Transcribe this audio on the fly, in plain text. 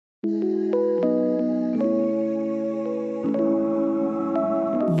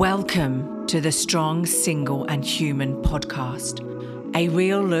Welcome to the Strong, Single and Human podcast, a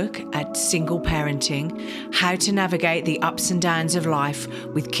real look at single parenting, how to navigate the ups and downs of life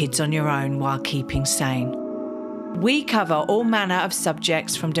with kids on your own while keeping sane. We cover all manner of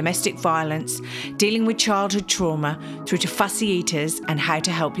subjects from domestic violence, dealing with childhood trauma, through to fussy eaters and how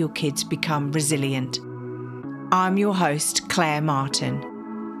to help your kids become resilient. I'm your host, Claire Martin.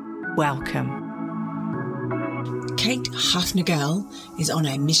 Welcome. Kate Hufnagel is on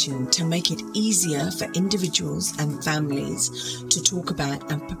a mission to make it easier for individuals and families to talk about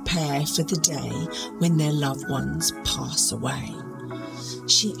and prepare for the day when their loved ones pass away.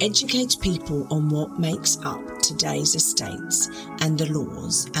 She educates people on what makes up today's estates and the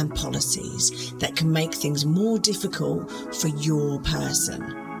laws and policies that can make things more difficult for your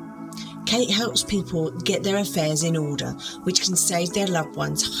person. Kate helps people get their affairs in order, which can save their loved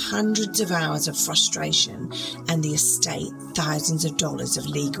ones hundreds of hours of frustration and the estate thousands of dollars of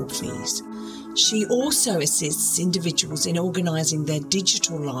legal fees. She also assists individuals in organising their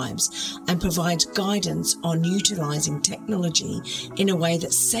digital lives and provides guidance on utilising technology in a way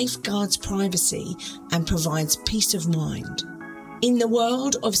that safeguards privacy and provides peace of mind. In the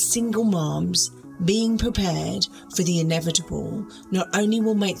world of single moms, being prepared for the inevitable not only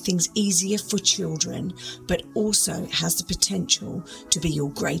will make things easier for children, but also has the potential to be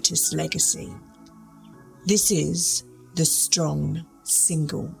your greatest legacy. This is the Strong,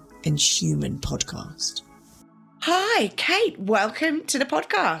 Single and Human podcast. Hi, Kate. Welcome to the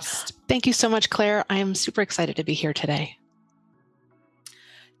podcast. Thank you so much, Claire. I am super excited to be here today.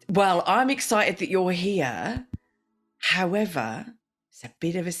 Well, I'm excited that you're here. However, it's a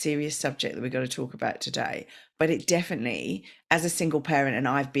bit of a serious subject that we've got to talk about today, but it definitely, as a single parent, and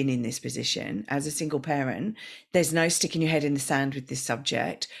I've been in this position, as a single parent, there's no sticking your head in the sand with this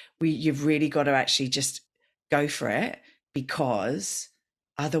subject. You've really got to actually just go for it, because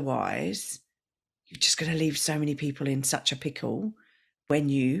otherwise you're just going to leave so many people in such a pickle when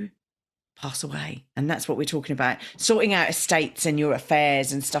you pass away. And that's what we're talking about, sorting out estates and your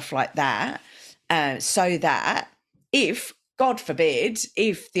affairs and stuff like that, so that if, God forbid,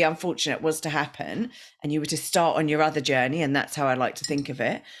 if the unfortunate was to happen and you were to start on your other journey, and that's how I like to think of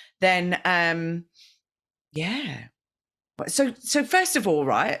it, then, yeah. So first of all,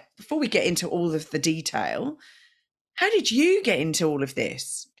 right, before we get into all of the detail, how did you get into all of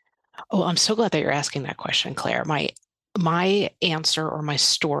this? Oh, I'm so glad that you're asking that question, Claire. My answer, or my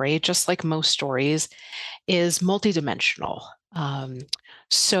story, just like most stories, is multidimensional.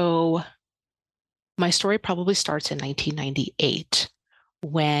 So my story probably starts in 1998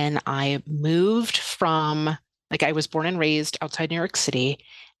 when I moved from, I was born and raised outside New York City.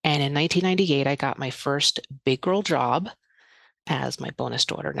 And in 1998, I got my first big girl job, as my bonus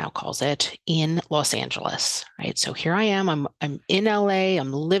daughter now calls it, in Los Angeles, right? So here I am, I'm in LA,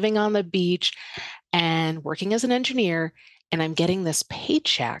 I'm living on the beach and working as an engineer, and I'm getting this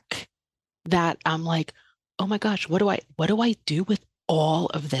paycheck that I'm like, oh my gosh, what do I do with all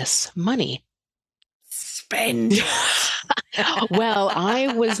of this money? Spend. Well,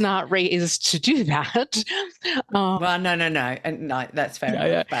 I was not raised to do that. Well, no. And no, that's fair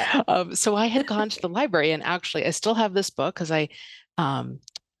enough. But. So I had gone to the library, and actually I still have this book because I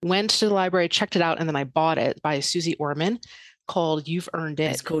went to the library, checked it out, and then I bought it by Susie Orman, called You've Earned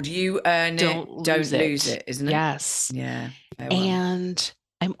It. It's called You Earn It, Don't Lose It, isn't it? Yes. Yeah. And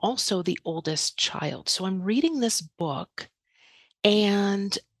I'm also the oldest child. So I'm reading this book,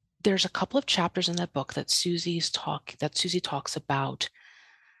 and there's a couple of chapters in that book that Susie talks about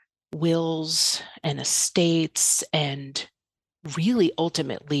wills and estates, and really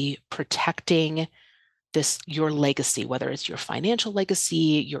ultimately protecting your legacy, whether it's your financial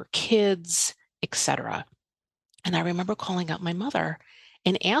legacy, your kids, etc. And I remember calling up my mother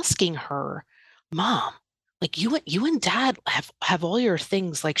and asking her, Mom, you and Dad have all your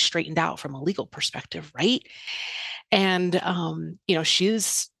things straightened out from a legal perspective, right? And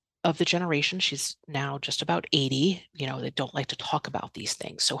she's of the generation, she's now just about 80, they don't like to talk about these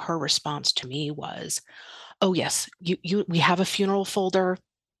things. So her response to me was, oh yes, we have a funeral folder,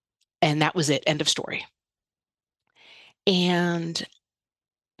 and that was it, end of story. And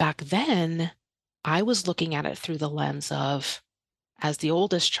back then, I was looking at it through the lens of, as the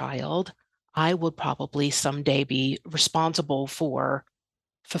oldest child, I would probably someday be responsible for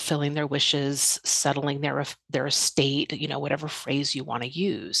fulfilling their wishes, settling their estate, whatever phrase you want to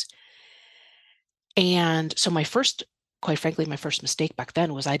use. And so quite frankly, my first mistake back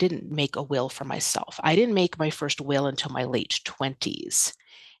then was I didn't make a will for myself. I didn't make my first will until my late 20s.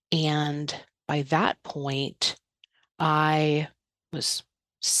 And by that point, I was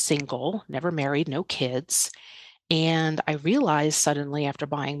single, never married, no kids. And I realized suddenly after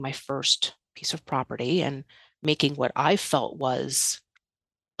buying my first piece of property and making what I felt was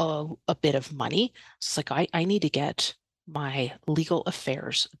a bit of money, it's like I need to get my legal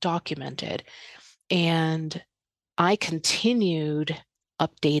affairs documented. And I continued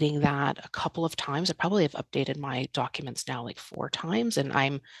updating that a couple of times. I probably have updated my documents now like 4 times, and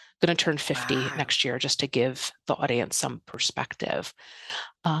I'm going to turn 50 Wow. next year just to give the audience some perspective.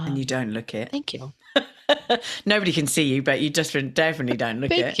 And you don't look it. Thank you. Nobody can see you, but you just definitely don't look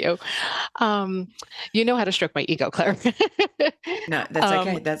Thank it. you. You know how to stroke my ego, Claire. No, that's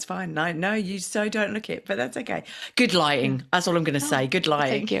okay. That's fine. No, you so don't look it, but that's okay. Good lighting. That's all I'm going to say. Good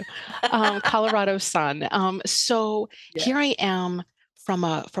lighting. Thank you. Colorado sun. So Yeah. here I am from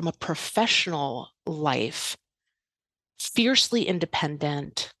a professional life, fiercely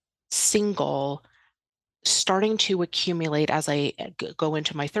independent, single, starting to accumulate as I go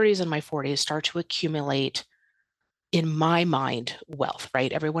into my 30s and my 40s, start to accumulate, in my mind, wealth,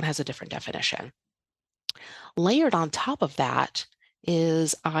 right? Everyone has a different definition. Layered on top of that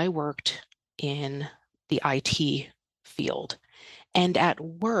is I worked in the IT field. And at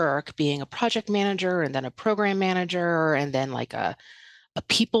work, being a project manager and then a program manager and then like a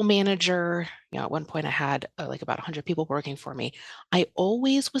people manager, at one point I had like about 100 people working for me. I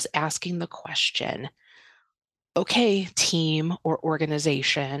always was asking the question, okay, team or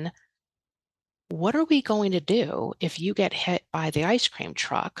organization, what are we going to do if you get hit by the ice cream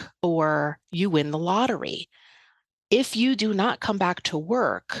truck or you win the lottery? If you do not come back to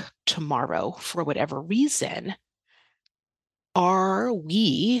work tomorrow for whatever reason, are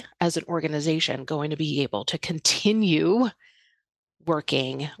we as an organization going to be able to continue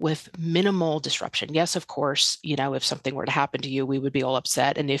working with minimal disruption? Yes, of course, if something were to happen to you, we would be all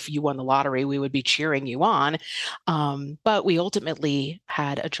upset. And if you won the lottery, we would be cheering you on. But we ultimately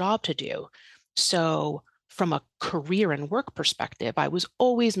had a job to do. So from a career and work perspective, I was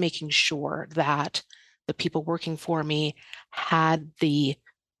always making sure that the people working for me had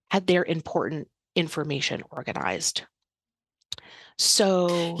their important information organized.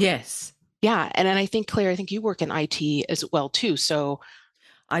 So Yes. yeah, and then I think, Claire, I think you work in IT as well too. So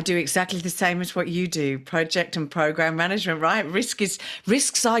I do exactly the same as what you do, project and program management, right?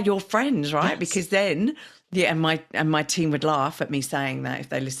 Risks are your friends, right? yes, Because then, yeah, and my team would laugh at me saying that if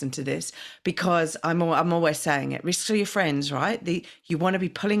they listen to this, because I'm always saying it. Risks are your friends, right? You want to be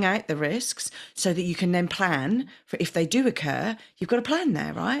pulling out the risks so that you can then plan for if they do occur. You've got a plan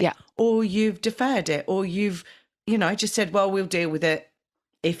there, right? yeah, Or you've deferred it, or you've just said, well, we'll deal with it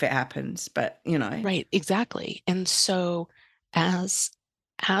if it happens. But right, exactly. And so as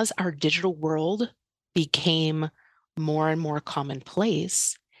our digital world became more and more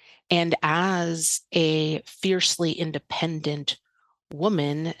commonplace, and as a fiercely independent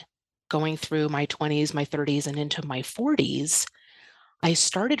woman going through my 20s, my 30s, and into my 40s, I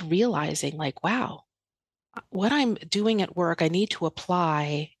started realizing like, wow, what I'm doing at work, I need to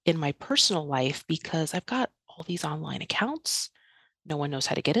apply in my personal life because I've got all these online accounts. No one knows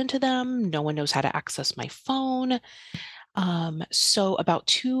how to get into them. No one knows how to access my phone. So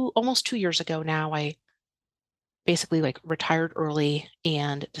about almost 2 years ago now, I basically like retired early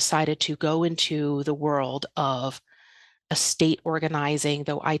and decided to go into the world of estate organizing,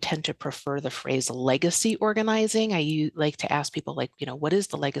 though I tend to prefer the phrase legacy organizing. Like to ask people like, what is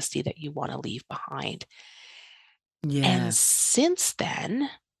the legacy that you want to leave behind? And yeah, since then,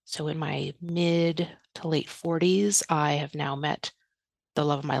 so in my mid to late 40s, I have now met the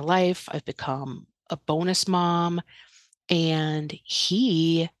love of my life. I've become a bonus mom. And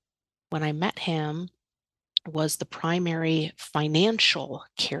when I met him, was the primary financial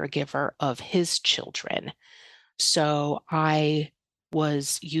caregiver of his children. So I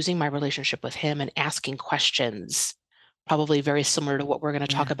was using my relationship with him and asking questions, probably very similar to what we're going to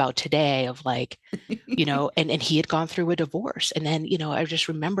talk yeah, about today, of like, and he had gone through a divorce. And then, I just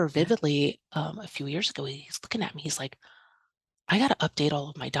remember yeah, vividly a few years ago, he's looking at me, he's like, I got to update all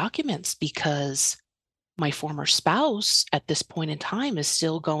of my documents because my former spouse at this point in time is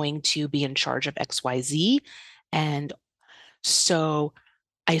still going to be in charge of XYZ. And so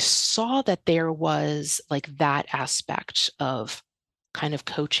I saw that there was like that aspect of kind of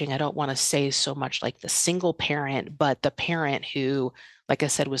coaching. I don't want to say so much like the single parent, but the parent who, like I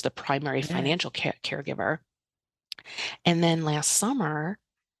said, was the primary yeah. financial caregiver. And then last summer,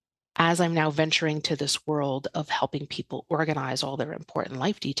 as I'm now venturing to this world of helping people organize all their important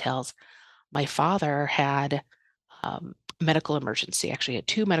life details, my father had medical emergency. Actually, had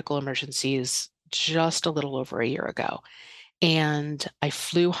two medical emergencies just a little over a year ago. And I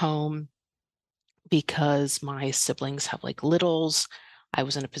flew home because my siblings have like littles. I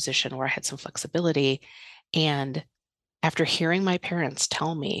was in a position where I had some flexibility. And after hearing my parents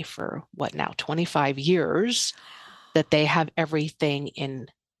tell me for what now, 25 years, that they have everything in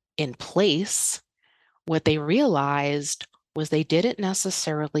place, what they realized was they didn't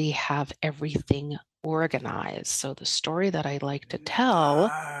necessarily have everything organized. So the story that I like to tell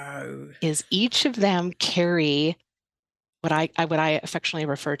No. is each of them carry what I affectionately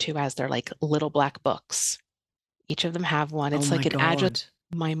refer to as their like little black books. Each of them have one. Oh It's my like an address. God.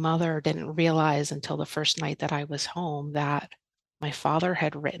 My mother didn't realize until the first night that I was home that my father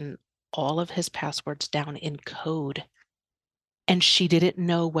had written all of his passwords down in code, and she didn't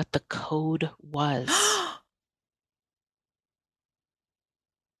know what the code was.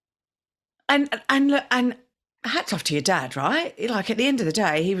 And hats off to your dad, right? Like at the end of the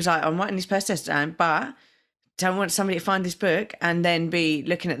day, he was like, I'm writing this test down, but don't want somebody to find this book and then be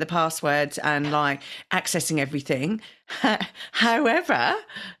looking at the passwords and like accessing everything. However,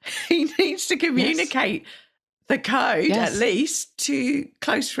 he needs to Yes. communicate the code at Yes. least to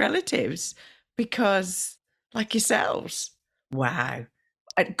close relatives because, like yourselves. Wow.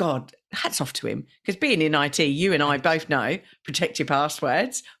 God, hats off to him. Because being in IT, you and I Right. both know protect your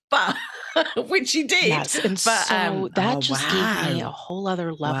passwords, but which he did. Yes. And But so that oh just gave me a wow. whole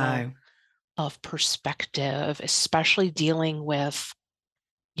other level Wow. of perspective, especially dealing with,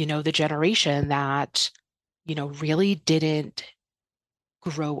 the generation that, really didn't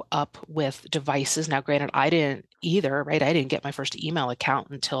grow up with devices. Now, granted, I didn't either, right? I didn't get my first email account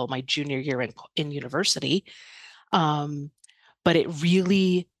until my junior year in university. Um, but it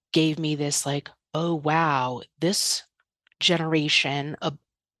really gave me this like, oh, wow, this generation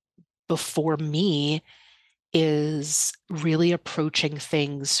before me is really approaching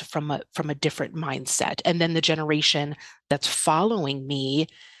things from a different mindset. And then the generation that's following me,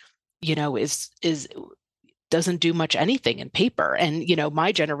 is doesn't do much anything in paper. And,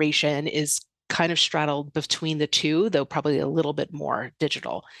 my generation is kind of straddled between the two, though probably a little bit more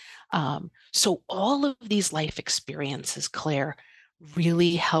digital. So all of these life experiences, Claire,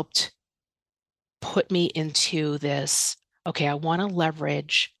 really helped put me into this, okay, I want to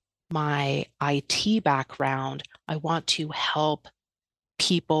leverage my IT background. I want to help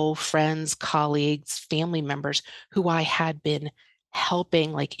people, friends, colleagues, family members who I had been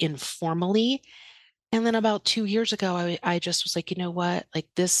helping like informally. And then about 2 years ago, I just was like, you know what? Like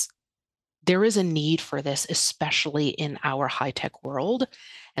this, there is a need for this, especially in our high tech world.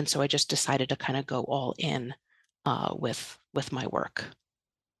 And so I just decided to kind of go all in with my work.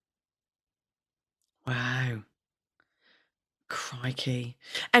 Wow. Crikey.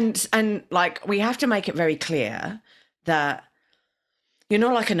 And like we have to make it very clear that you're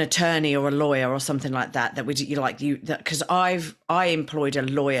not like an attorney or a lawyer or something like that. That would you like you that because I employed a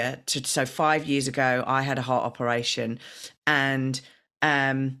lawyer to so 5 years ago I had a heart operation, and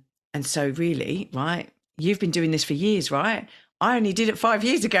um and so really right you've been doing this for years, right? I only did it 5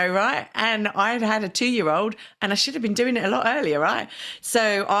 years ago, right? And I had a 2-year-old and I should have been doing it a lot earlier, right?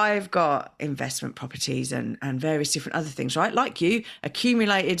 So I've got investment properties and various different other things, right? Like you,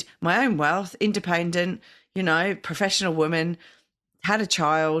 accumulated my own wealth, independent, professional woman, had a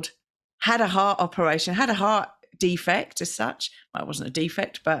child, had a heart operation, had a heart defect as such. Well, it wasn't a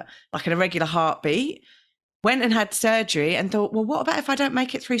defect, but like an irregular heartbeat. Went and had surgery and thought, well, what about if I don't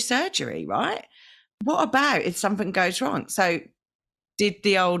make it through surgery, right? What about if something goes wrong? So did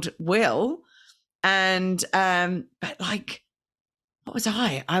the old will and but like what was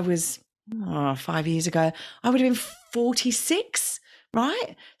I? I was 5 years ago. I would have been 46,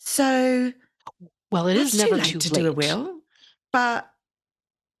 right? So Well, it is that's too never late too to do a late, will. But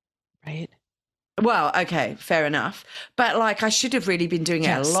right? well, okay, fair enough. But like I should have really been doing it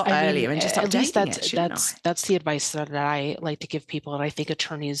a Yes, lot I mean, earlier and just at least updating that's it, shouldn't I? that's that's the advice that I like to give people, and I think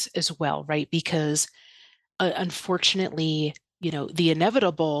attorneys as well, right? Because unfortunately, the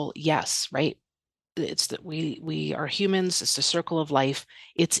inevitable, yes, right? It's that we are humans. It's the circle of life.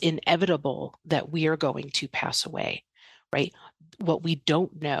 It's inevitable that we are going to pass away, right? What we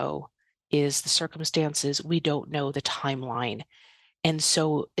don't know is the circumstances. We don't know the timeline, and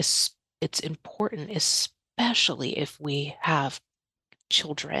so it's important, especially if we have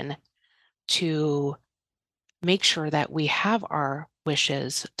children, to make sure that we have our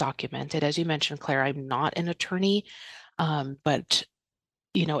wishes documented. As you mentioned, Claire, I'm not an attorney, but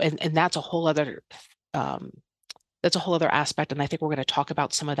and um, that's a whole other aspect, and I think we're going to talk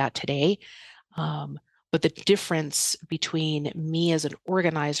about some of that today. Um, but the difference between me as an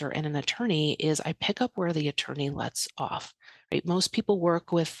organizer and an attorney is I pick up where the attorney lets off. Right? Most people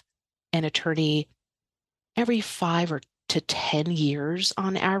work with an attorney every 5 to 10 years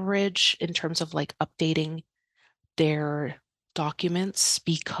on average in terms of like updating their documents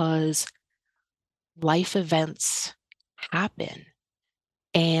because life events happen.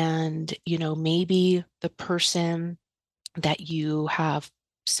 And, maybe the person that you have,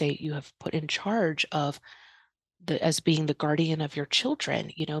 say, you have put in charge of as being the guardian of your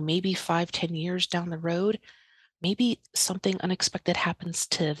children, maybe 5, 10 years down the road, maybe something unexpected happens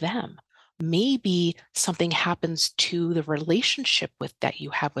to them. Maybe something happens to the relationship that you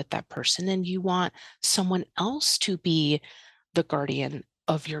have with that person, and you want someone else to be the guardian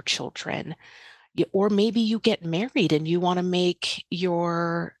of your children. Or maybe you get married and you want to make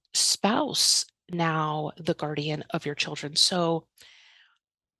your spouse now the guardian of your children. So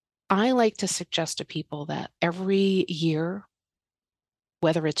I like to suggest to people that every year,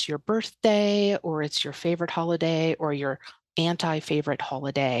 whether it's your birthday or it's your favorite holiday or your anti-favorite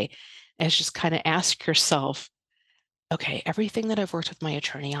holiday, is just kind of ask yourself, okay, everything that I've worked with my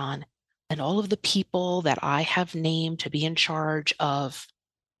attorney on and all of the people that I have named to be in charge of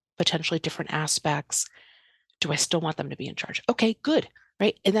potentially different aspects, do I still want them to be in charge? Okay, good,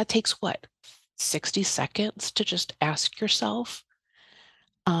 right? And that takes what? 60 seconds to just ask yourself.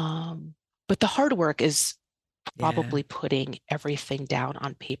 But the hard work is Yeah. probably putting everything down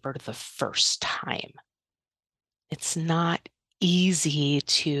on paper the first time. It's not easy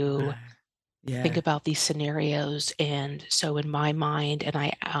to No. think Yeah. about these scenarios. And so, in my mind, and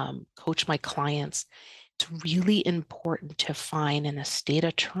I coach my clients, it's really important to find an estate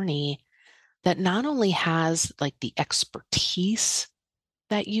attorney that not only has like the expertise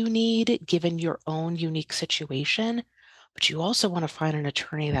that you need given your own unique situation, but you also want to find an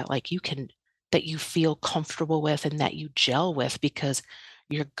attorney that that you feel comfortable with and that you gel with, because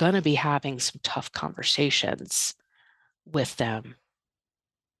you're going to be having some tough conversations with them.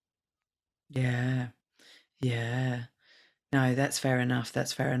 Yeah. Yeah. No, that's fair enough.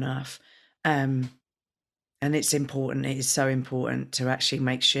 That's fair enough. Um, and it's important. It is so important to actually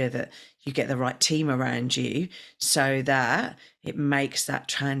make sure that you get the right team around you so that it makes that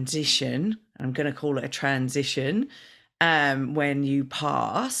transition. I'm going to call it a transition. When you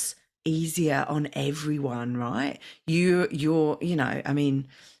pass, easier on everyone, right? I mean,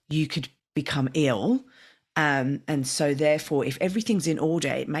 you could become ill. And so therefore, if everything's in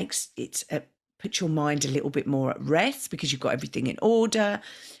order, puts your mind a little bit more at rest because you've got everything in order.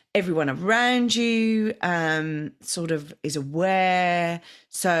 Everyone around you sort of is aware.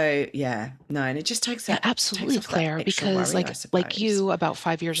 So yeah, no, and it just Yeah, takes absolutely, off that Claire, extra because worry, I like suppose. you, about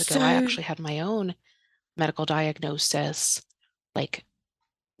 5 years ago, I So actually had my own medical diagnosis, like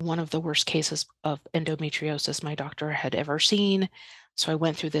one of the worst cases of endometriosis my doctor had ever seen. So I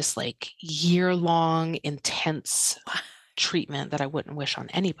went through this like year-long intense treatment that I wouldn't wish on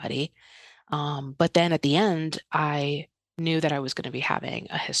anybody. But then at the end, I knew that I was going to be having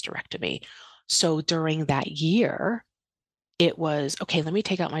a hysterectomy. So during that year, it was okay, let me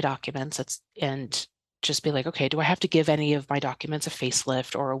take out my documents and just be like, okay, do I have to give any of my documents a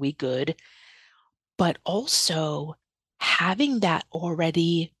facelift, or are we good? But also having that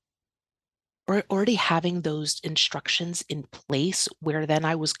already having those instructions in place, where then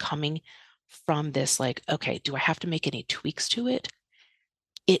I was coming from this like, okay, do I have to make any tweaks to it?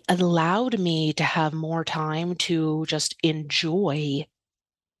 It allowed me to have more time to just enjoy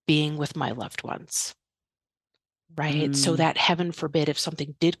being with my loved ones, right? So mm, that heaven forbid, if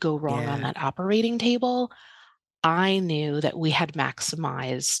something did go wrong on yeah, that operating table, I knew that we had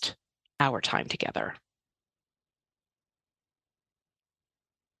maximized our time together.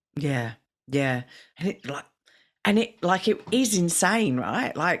 yeah, yeah, and it is insane,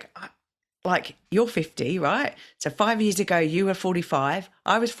 right? Like you're 50, right? So 5 years ago you were 45,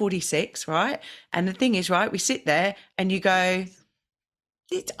 I was 46, right? And the thing is, right, we sit there and you go,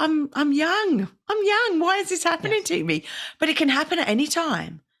 I'm young. I'm young. Why is this happening Yes. to me? But it can happen at any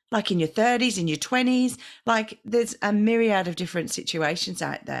time, like in your 30s, in your 20s. Like there's a myriad of different situations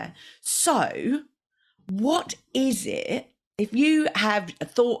out there. So, what is it if you have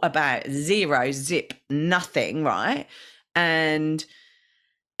thought about zero, zip, nothing, right? And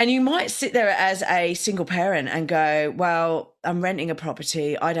you might sit there as a single parent and go, well, I'm renting a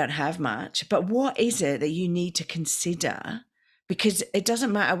property. I don't have much. But what is it that you need to consider? Because it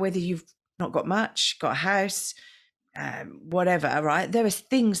doesn't matter whether you've not got much, got a house, whatever, right? There are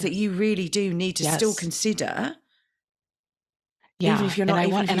things that Yes. you really do need to still Yes. consider, Yeah. even if you And I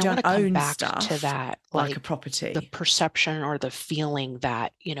want don't to come own back to stuff that, like a like the property. perception or the feeling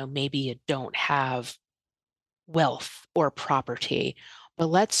that, maybe you don't have wealth or property. But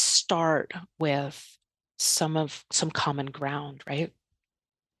let's start with some common ground, right?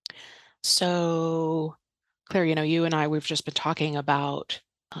 So, Claire, you and I, we've just been talking about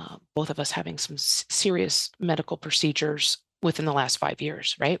both of us having some serious medical procedures within the last 5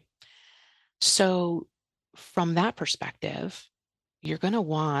 years, right? So from that perspective, you're going to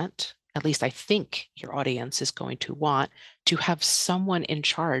want, at least I think your audience is going to want, to have someone in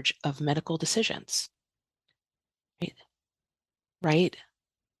charge of medical decisions, right? Right?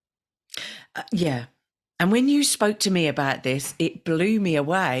 Yeah. And when you spoke to me about this, it blew me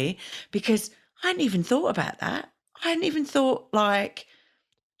away because I hadn't even thought about that. I hadn't even thought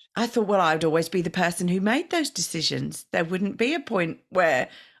I thought, well, I'd always be the person who made those decisions. There wouldn't be a point where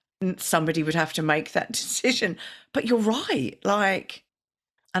somebody would have to make that decision. But you're right.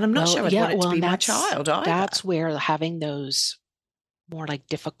 And I'm not Well, sure I'd yeah, want it to well, be and my that's child either. that's where having those more like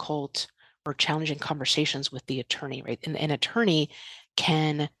difficult or challenging conversations with the attorney, right? And an attorney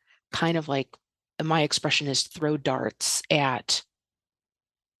can kind of like, my expression is throw darts at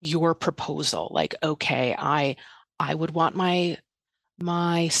your proposal. Like, okay, I would want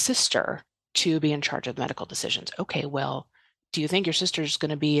my sister to be in charge of medical decisions. Okay, well, do you think your sister's going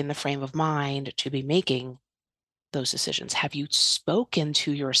to be in the frame of mind to be making those decisions? Have you spoken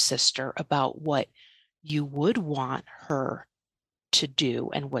to your sister about what you would want her to do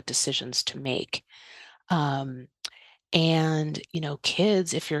and what decisions to make? And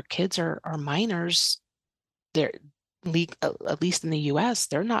kids, if your kids are minors, they're at least in the US,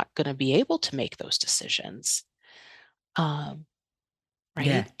 they're not going to be able to make those decisions. Um,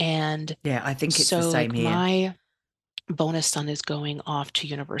 Yeah. right. And Yeah. I think it's the so same like here. my bonus son is going off to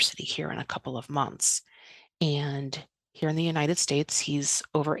university here in a couple of months. And here in the United States, he's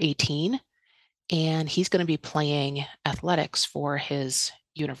over 18 and he's going to be playing athletics for his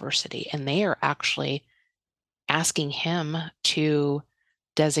university. And they are actually asking him to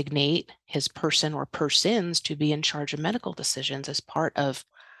designate his person or persons to be in charge of medical decisions as part of,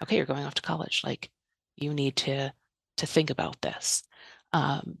 okay, you're going off to college. Like, you need to think about this.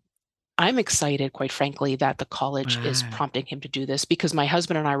 I'm excited, quite frankly, that the college is Wow. prompting him to do this, because my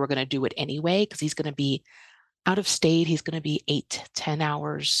husband and I were going to do it anyway, because he's going to be out of state. He's going to be 8 to 10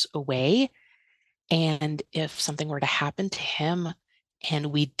 hours away. And if something were to happen to him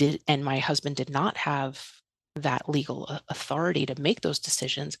and my husband did not have that legal authority to make those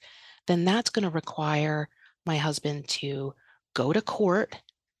decisions, then that's going to require my husband to go to court,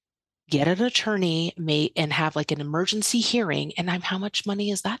 get an attorney, and have like an emergency hearing. And how much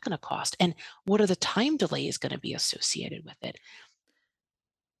money is that going to cost? And what are the time delays going to be associated with it?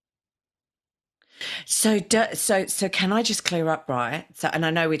 So, can I just clear up, right? So, and I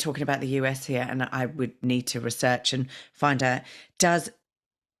know we're talking about the US here, and I would need to research and find out.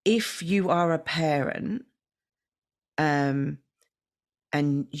 If you are a parent, and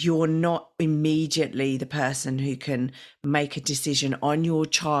you're not immediately the person who can make a decision on your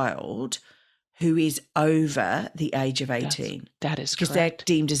child who is over the age of 18, That is because they're correct.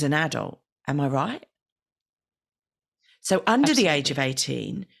 deemed as an adult. Am I right? So, under the age of Absolutely.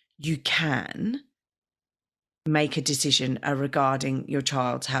 18, you can make a decision regarding your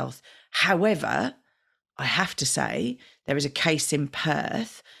child's health. However, I have to say, there is a case in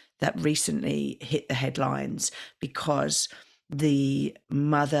Perth that recently hit the headlines because the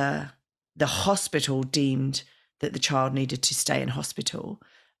hospital deemed that the child needed to stay in hospital,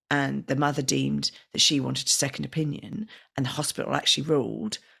 and the mother deemed that she wanted a second opinion, and the hospital actually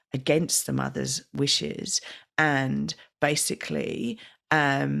ruled against the mother's wishes, and basically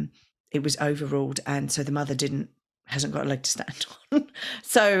it was overruled, and so the mother hasn't got a leg to stand on.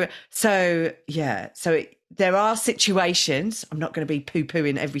 So yeah. There are situations. I'm not going to be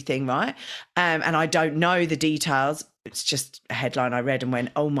poo-pooing everything, right? And I don't know the details. It's just a headline I read and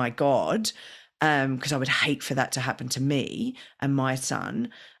went, oh my God, because I would hate for that to happen to me and my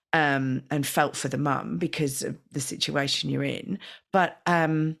son, and felt for the mum because of the situation you're in. But yeah,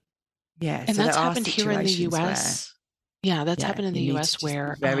 And so there that's are happened here in the situations where, US. Yeah, that's yeah, happened in you the need to US just be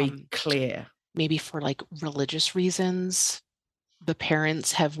where very clear. maybe for like religious reasons, the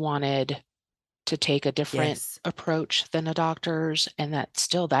parents have wanted to take a different Yes. approach than the doctors, and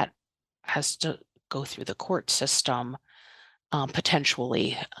that has to go through the court system,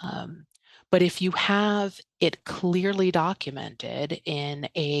 potentially. But if you have it clearly documented in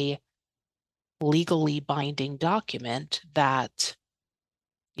a legally binding document that,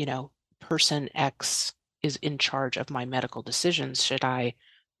 person X is in charge of my medical decisions, should I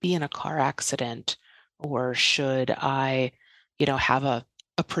be in a car accident, or should I, have a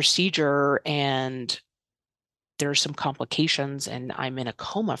procedure and there's some complications and I'm in a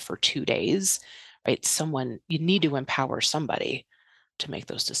coma for 2 days, right? You need to empower somebody to make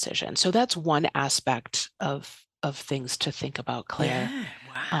those decisions. So that's one aspect of things to think about, Claire. Yeah.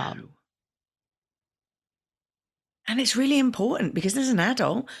 Wow. And it's really important because as an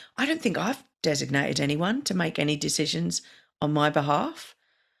adult, I don't think I've designated anyone to make any decisions on my behalf.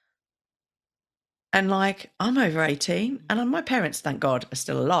 And like, I'm over 18 and my parents, thank God, are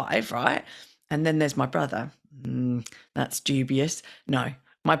still alive, right? And then there's my brother. That's dubious. No,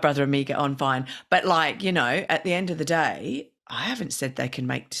 my brother and me get on fine. But like, you know, at the end of the day, I haven't said they can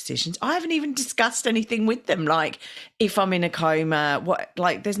make decisions. I haven't even discussed anything with them. Like if I'm in a coma, what,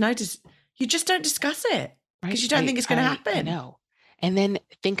 like there's no, you just don't discuss it because Right. you don't think it's going to happen. I know. And then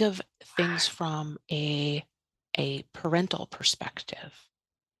think of things from a parental perspective,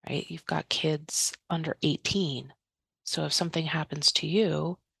 right? You've got kids under 18. So if something happens to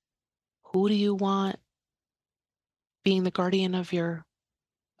you, who do you want being the guardian of your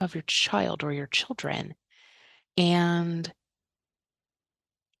child or your children? And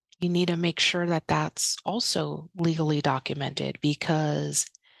you need to make sure that that's also legally documented, because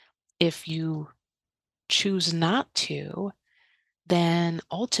if you choose not to, then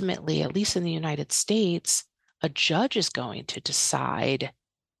ultimately, at least in the United States, a judge is going to decide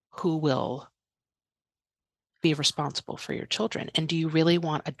who will be responsible for your children. And do you really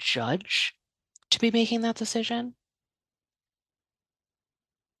want a judge to be making that decision?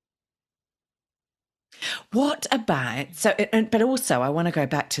 What about, so, but also I want to go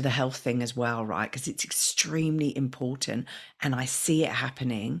back to the health thing as well, right? Because it's extremely important and I see it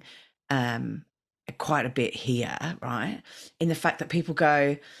happening quite a bit here, right? In the fact that people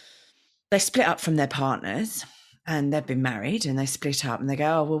go, they split up from their partners and they've been married and they split up and they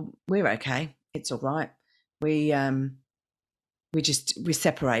go, oh, well, we're okay. It's all right. We're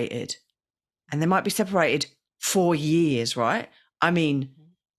separated. And they might be separated 4 years, right? I mean,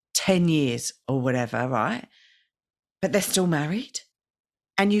 10 years or whatever, right? But they're still married.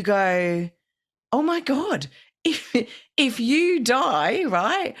 And you go, oh my God, if you die,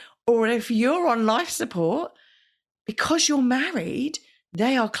 right? Or if you're on life support, because you're married,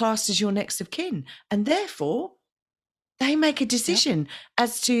 they are classed as your next of kin. And therefore, they make a decision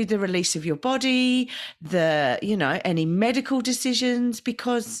as to the release of your body, any medical decisions,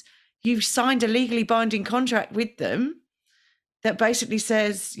 because you've signed a legally binding contract with them that basically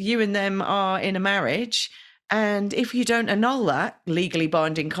says you and them are in a marriage. And if you don't annul that legally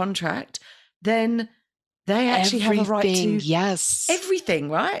binding contract, then they actually have a right to everything,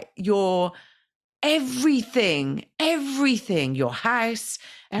 right? Your everything, your house,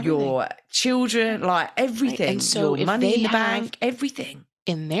 your children, like everything, Right. And so your money in the bank, everything.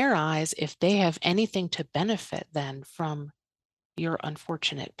 In their eyes, if they have anything to benefit then from your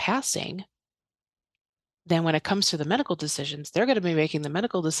unfortunate passing, then when it comes to the medical decisions, they're going to be making the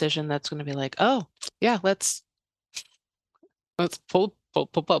medical decision that's going to be like, oh, yeah, let's pull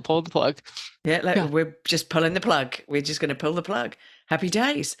the plug. Yeah, we're just pulling the plug. We're just going to pull the plug. Happy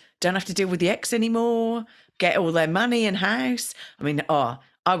days. Don't have to deal with the ex anymore. Get all their money and house. I mean, I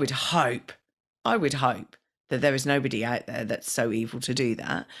would hope that there is nobody out there that's so evil to do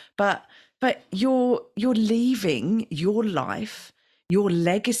that. But you're leaving your life, your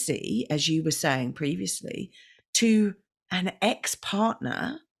legacy, as you were saying previously, to an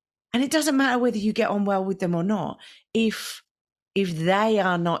ex-partner. And it doesn't matter whether you get on well with them or not. If they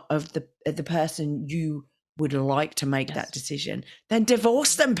are not of the person you would like to make that decision, then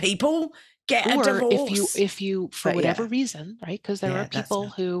divorce them, people. Get a divorce. If you for whatever reason, right? Because there are people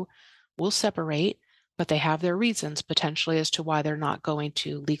who will separate, but they have their reasons potentially as to why they're not going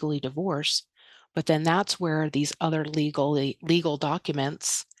to legally divorce. But then that's where these other legal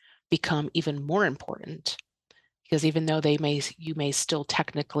documents become even more important, because even though you may still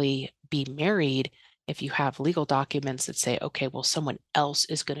technically be married, if you have legal documents that say, okay, well, someone else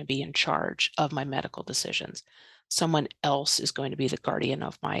is going to be in charge of my medical decisions. Someone else is going to be the guardian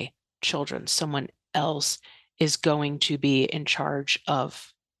of my children. Someone else is going to be in charge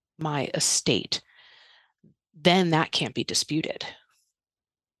of my estate. Then that can't be disputed.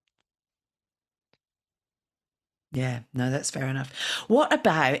 Yeah, no, that's fair enough. What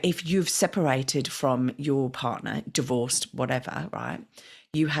about if you've separated from your partner, divorced, whatever, right?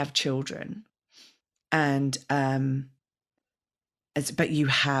 You have children and but you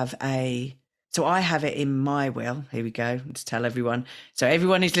have so I have it in my will. Here we go. Let's tell everyone. So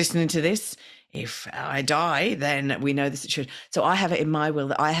everyone who's listening to this, if I die, then we know the situation. So I have it in my will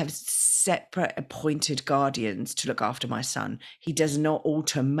that I have separate appointed guardians to look after my son. He does not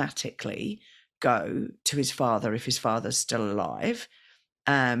automatically go to his father if his father's still alive.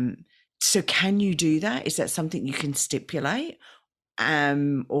 So can you do that? Is that something you can stipulate?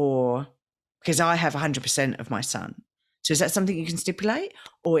 Or because I have 100% of my son. So is that something you can stipulate,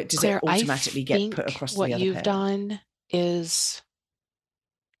 or does it automatically get put across to the other parent? What you've done is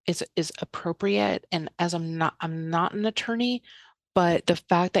appropriate. And as I'm not an attorney, But the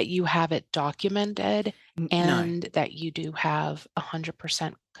fact that you have it documented No. and that you do have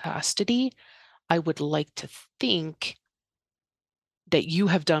 100% custody, I would like to think that you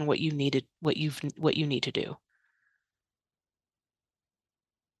have done what you need to do.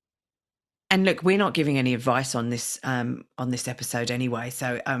 And look, we're not giving any advice on this episode anyway.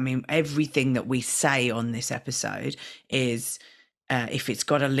 So, I mean, everything that we say on this episode is, if it's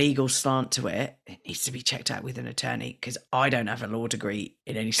got a legal slant to it, it needs to be checked out with an attorney, because I don't have a law degree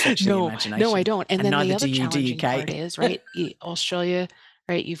in any stretch of the imagination. No, I don't. And then neither the other do you, challenging part Kate? is, right, Australia,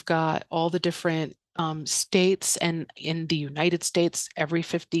 right, you've got all the different states, and in the United States, every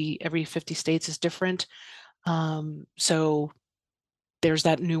 50 states is different. So there's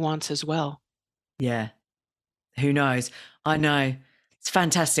that nuance as well. Yeah. Who knows? I know. It's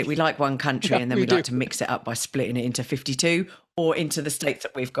fantastic. We like one country, Yeah, and then we we like do. to mix it up by splitting it into 52 or into the states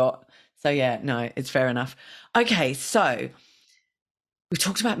that we've got. So, yeah, no, it's fair enough. Okay, so we've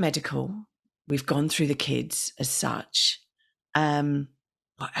talked about medical. We've gone through the kids as such.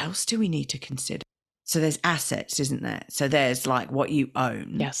 What else do we need to consider? So there's assets, isn't there? So there's like what you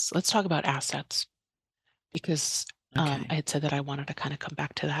own. Yes, let's talk about assets, because Okay. I had said that I wanted to kind of come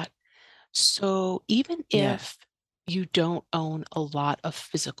back to that. So even Yeah. if you don't own a lot of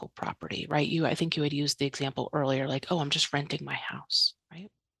physical property, right? I think you had used the example earlier, like, oh, I'm just renting my house, right?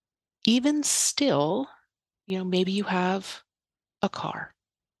 Even still, maybe you have a car.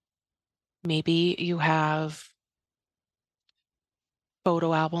 Maybe you have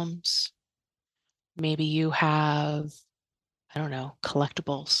photo albums. Maybe you have, I don't know,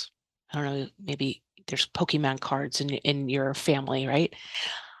 collectibles. I don't know, maybe there's Pokemon cards in your family, right?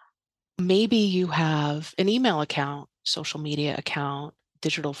 Maybe you have an email account, social media account,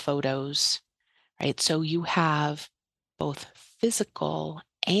 digital photos, right? So you have both physical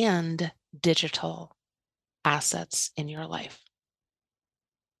and digital assets in your life.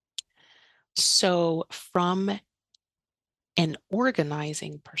 So from an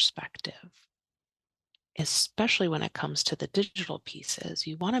organizing perspective, especially when it comes to the digital pieces,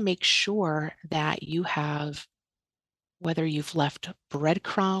 you want to make sure that you have, whether you've left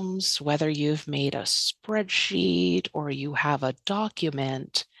breadcrumbs, whether you've made a spreadsheet or you have a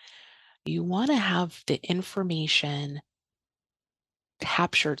document, you want to have the information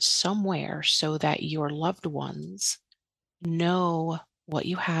captured somewhere so that your loved ones know what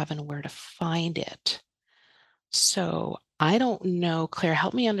you have and where to find it. So I don't know, Claire,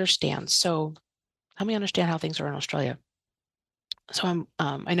 help me understand. So help me understand how things are in Australia. So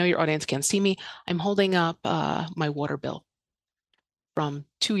I know your audience can't see me. I'm holding up my water bill from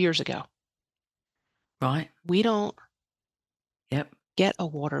 2 years ago. Right. We don't Yep. get a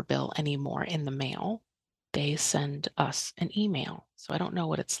water bill anymore in the mail. They send us an email. So I don't know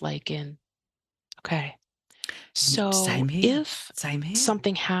what it's like okay. So Same here. if Same here.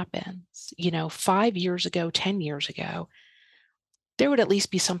 something happens, 5 years ago, 10 years ago, there would at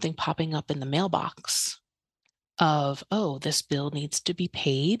least be something popping up in the mailbox of, oh, this bill needs to be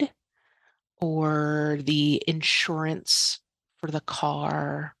paid, or the insurance for the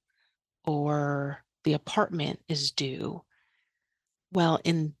car or the apartment is due. Well,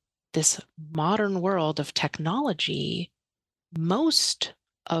 in this modern world of technology, most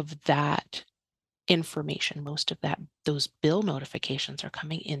of that information, those bill notifications are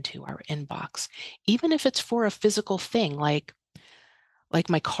coming into our inbox, even if it's for a physical thing, like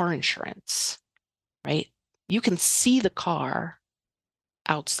my car insurance, right? You can see the car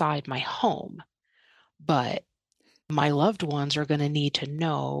outside my home, but my loved ones are going to need to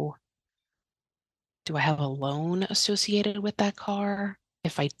know, do I have a loan associated with that car?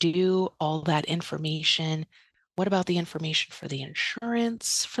 If I do, all that information. What about the information for the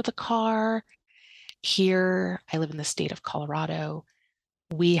insurance for the car? Here, I live in the state of Colorado.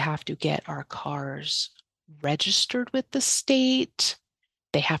 We have to get our cars registered with the state.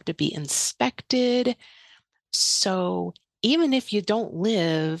 They have to be inspected. So even if you don't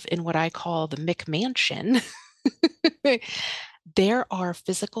live in what I call the McMansion, there are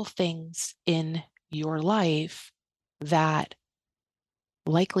physical things in your life that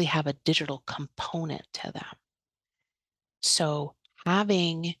likely have a digital component to them. So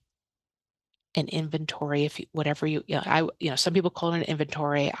having an inventory, if you, whatever you, some people call it an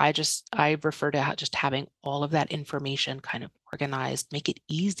inventory. I refer to just having all of that information kind of organized, make it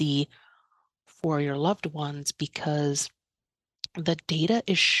easy for your loved ones, because the data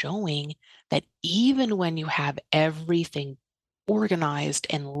is showing that even when you have everything organized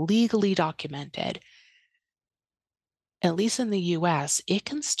and legally documented, at least in the US, it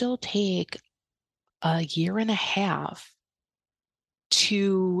can still take a year and a half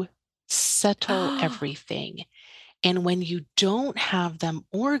to settle everything. And when you don't have them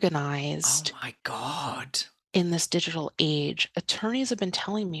Oh organized my God. in this digital age, attorneys have been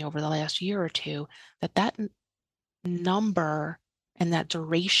telling me over the last year or two that that number and that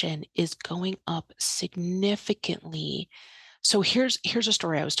duration is going up significantly. So here's a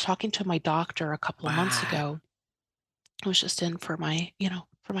story. I was talking to my doctor a couple of months Wow. ago. I was just in for my,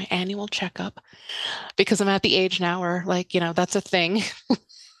 for my annual checkup because I'm at the age now where, like, that's a thing.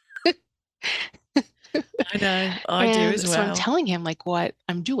 I know. I do And as so I'm well. telling him like what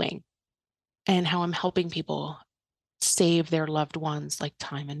I'm doing and how I'm helping people save their loved ones like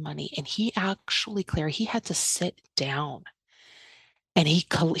time and money. And he actually, Claire, he had to sit down and he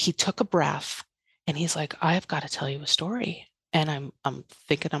took a breath and he's like, I've got to tell you a story. And I'm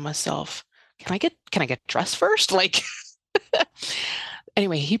thinking to myself, can I get dressed first? Like,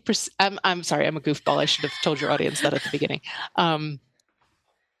 anyway, I'm sorry, I'm a goofball. I should have told your audience that at the beginning. So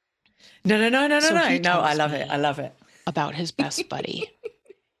he No, I tells love it. I me love it. about his best buddy.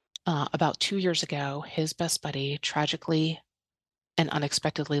 About 2 years ago, his best buddy tragically and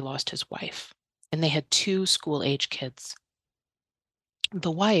unexpectedly lost his wife, and they had 2 school-age kids.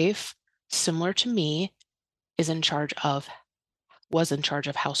 The wife, similar to me, was in charge of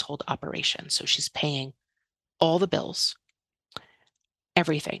household operations. So she's paying all the bills,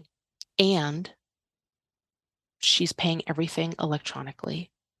 everything, and she's paying everything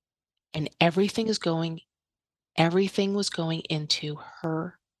electronically, and everything was going into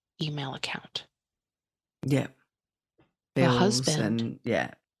her email account. Yeah. The Bills husband and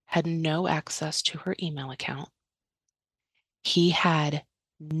yeah. had no access to her email account. He had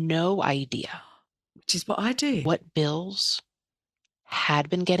no idea Which is what I do. what bills had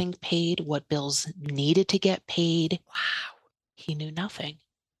been getting paid, what bills needed to get paid. Wow. He knew nothing.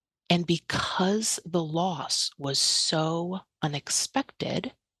 And because the loss was so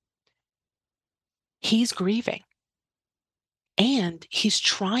unexpected, he's grieving and he's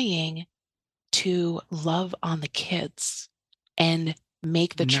trying to love on the kids and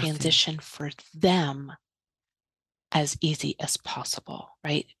make the Nothing. transition for them as easy as possible,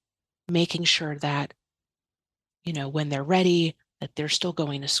 right? Making sure that, when they're ready, that they're still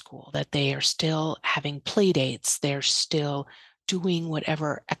going to school, that they are still having play dates, they're still doing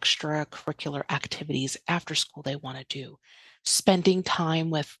whatever extracurricular activities after school they want to do, spending time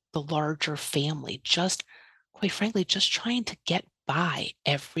with the larger family, just quite frankly, just trying to get by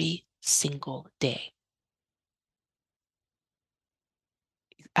every single day.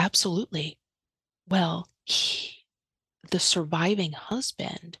 Absolutely. Well, the surviving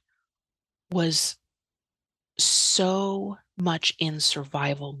husband was so much in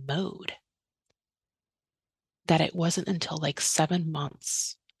survival mode that it wasn't until like 7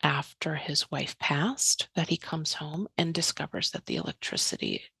 months after his wife passed that he comes home and discovers that the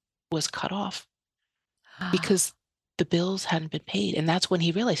electricity was cut off because the bills hadn't been paid. And that's when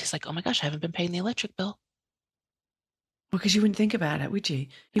he realized, he's like, oh my gosh, I haven't been paying the electric bill. Well, because you wouldn't think about it, would you?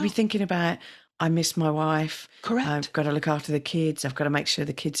 You'd be No. thinking about, I miss my wife. Correct. I've got to look after the kids. I've got to make sure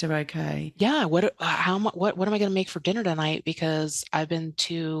the kids are okay. Yeah. What am I going to make for dinner tonight? Because I've been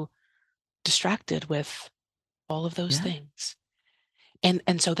too distracted with all of those Yeah. things.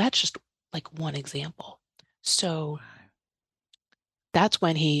 And so that's just like one example. So Wow. that's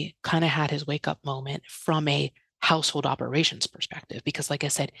when he kind of had his wake up moment from a household operations perspective. Because, like I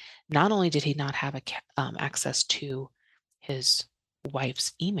said, not only did he not have access to his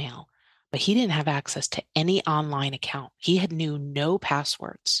wife's email, but he didn't have access to any online account. He had knew no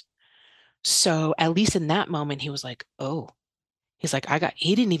passwords. So at least in that moment, he was like, oh, he's like,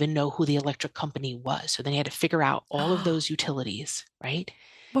 he didn't even know who the electric company was. So then he had to figure out all of those utilities, right?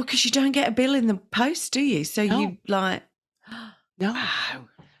 Well, because you don't get a bill in the post, do you? So No. you like, No. wow.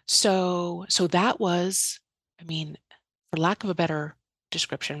 So that was, I mean, for lack of a better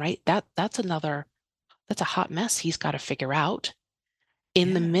description, right? That's a hot mess he's got to figure out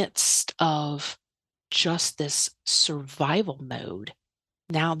in the Yeah. midst of just this survival mode.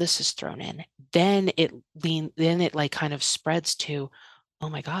 Now this is thrown in. Then it like kind of spreads to, oh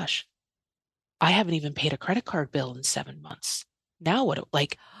my gosh, I haven't even paid a credit card bill in 7 months. Now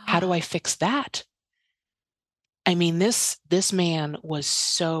how do I fix that? I mean, this man was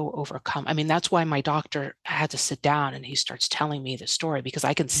so overcome. I mean, that's why my doctor had to sit down and he starts telling me the story because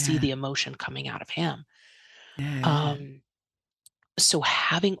I can see Yeah. the emotion coming out of him. Yeah. So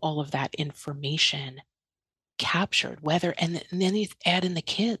having all of that information captured, and then you add in the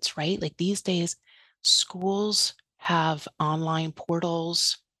kids, right? Like these days, schools have online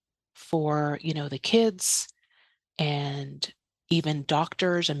portals for, the kids, and even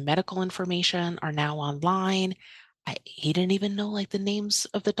doctors and medical information are now online. He didn't even know like the names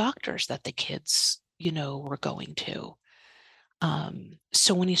of the doctors that the kids, we're going to.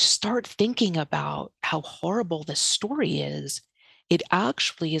 So when you start thinking about how horrible this story is, it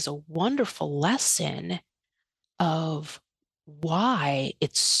actually is a wonderful lesson of why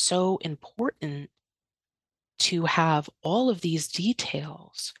it's so important to have all of these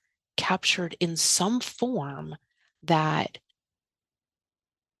details captured in some form that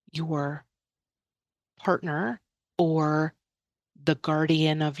your partner or the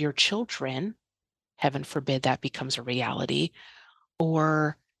guardian of your children, heaven forbid that becomes a reality,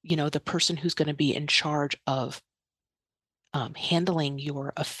 or the person who's going to be in charge of handling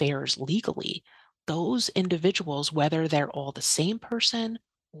your affairs legally, those individuals, whether they're all the same person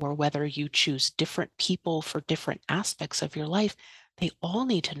or whether you choose different people for different aspects of your life, they all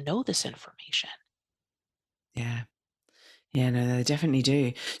need to know this information. Yeah. Yeah, no, they definitely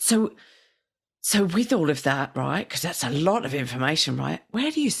do. So with all of that, right, because that's a lot of information, right,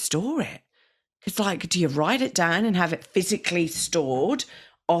 where do you store it? Because, like, do you write it down and have it physically stored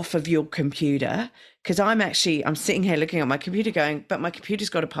off of your computer? Because I'm sitting here looking at my computer going, but my computer's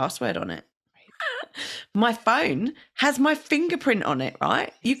got a password on it. Right. My phone has my fingerprint on it,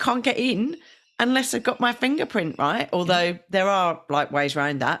 right? You can't get in unless I've got my fingerprint, right? Although there are like ways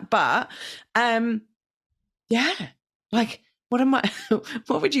around that. But yeah, like what am I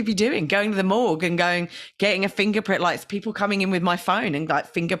what would you be doing? Going to the morgue and getting a fingerprint, like people coming in with my phone and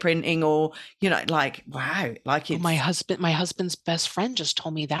like fingerprinting, or like, wow, like Oh, it's my husband's best friend just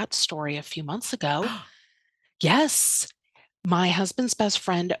told me that story a few months ago. Yes. My husband's best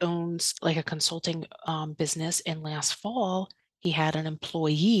friend owns like a consulting business, and last fall he had an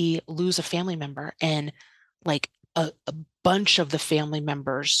employee lose a family member, and like a bunch of the family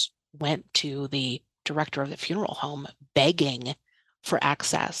members went to the director of the funeral home begging for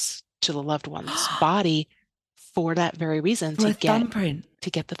access to the loved one's body for that very reason, for a thumbprint.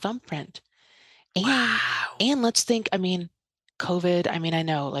 to get the thumbprint. Wow. And let's think, COVID, I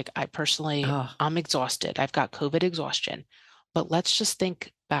know, like I personally, Oh, I'm exhausted. I've got COVID exhaustion. But let's just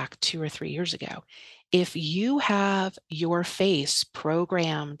think back 2 or 3 years ago. If you have your face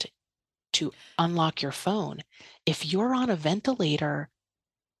programmed to unlock your phone, if you're on a ventilator,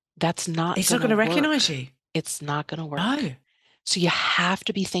 that's not it's going not to going to work. recognize you. It's not going to work. No. So you have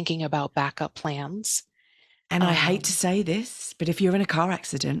to be thinking about backup plans. And I hate to say this, but if you're in a car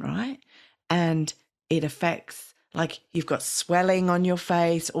accident, right, and it affects, like, you've got swelling on your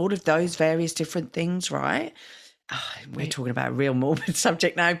face, all of those various different things, right? Oh, we're Right. talking about a real morbid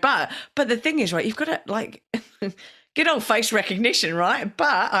subject now, but the thing is, right, you've got to like good old face recognition, right?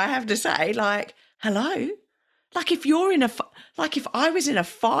 But I have to say, like, hello, like if you're in like if I was in a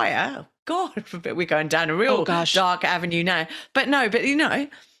fire, God forbid, we're going down a real dark avenue now. But no, but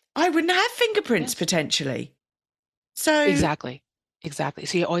I wouldn't have fingerprints potentially. So Exactly.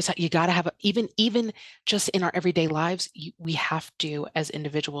 So you got to have even just in our everyday lives, we have to, as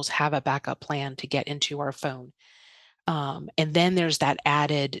individuals, have a backup plan to get into our phone. And then there's that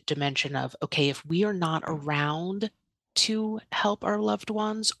added dimension of, okay, if we are not around to help our loved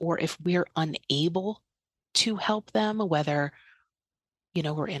ones, or if we're unable to help them, whether,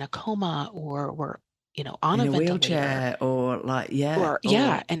 we're in a coma or we're, on in a a ventilator, wheelchair, or like,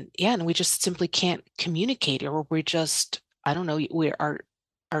 and we just simply can't communicate, or we're just, I don't know,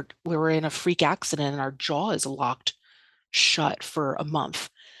 we're in a freak accident and our jaw is locked shut for a month,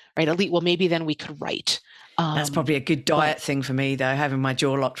 right? At least, well, maybe then we could write. That's probably a good diet thing for me, though, having my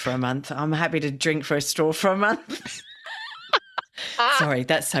jaw locked for a month. I'm happy to drink for a straw for a month. Sorry,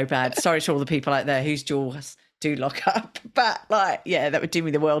 that's so bad. Sorry to all the people out there whose jaws do lock up. But, like, yeah, that would do me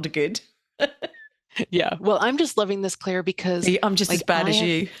the world of good. Yeah. Well, I'm just loving this, Claire, because I'm just as bad as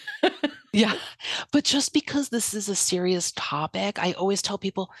you. Yeah. But just because this is a serious topic, I always tell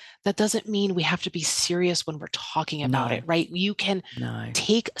people that doesn't mean we have to be serious when we're talking about it, right? You can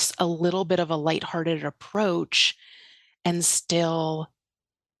take a little bit of a lighthearted approach and still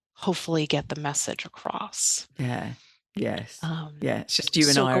hopefully get the message across. Yeah. Yes. Yeah. It's just you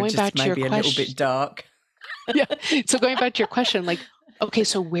and I are just maybe a little bit dark. Yeah. So going back to your question, like, okay,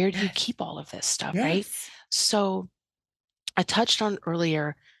 so where do you keep all of this stuff, right? So I touched on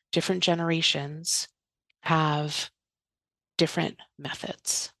earlier, different generations have different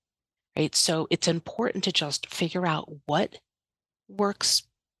methods, right? So it's important to just figure out what works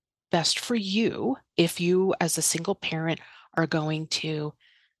best for you if you, as a single parent, are going to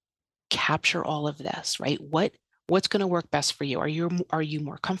capture all of this, right? What's going to work best for you? Are you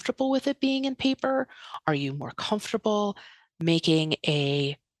more comfortable with it being in paper? Are you more comfortable making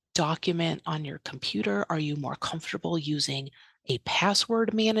a document on your computer? Are you more comfortable using a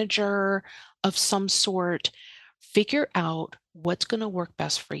password manager of some sort? Figure out what's going to work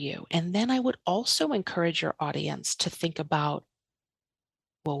best for you. And then I would also encourage your audience to think about,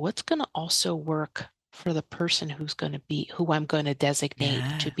 well, what's going to also work for the person who I'm going to designate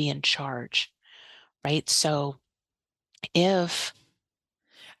Yeah. to be in charge, right? So if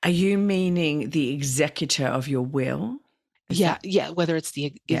Are you meaning the executor of your will? Is that? whether it's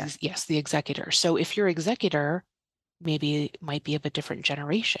the Yeah. yes, the executor. So if your executor maybe might be of a different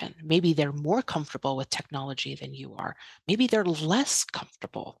generation, maybe they're more comfortable with technology than you are, maybe they're less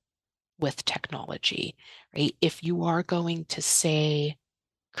comfortable with technology, right? If you are going to say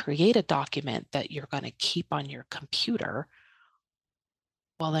create a document that you're going to keep on your computer,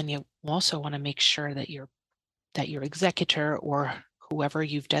 well, then you also want to make sure that your executor or whoever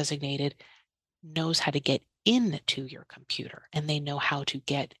you've designated knows how to get into your computer and they know how to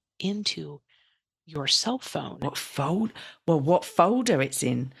get into your cell phone. What folder it's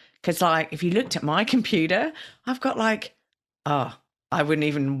in? Because like, if you looked at my computer, I've got like, oh, I wouldn't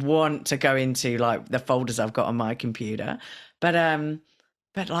even want to go into like the folders I've got on my computer. But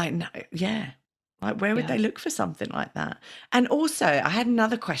like, no, yeah, like where would Yeah. they look for something like that? And also, I had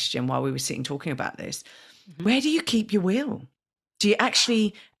another question while we were sitting talking about this. Mhm. Where do you keep your will? Do you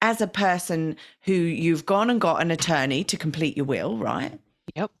actually, as a person who you've gone and got an attorney to complete your will, right?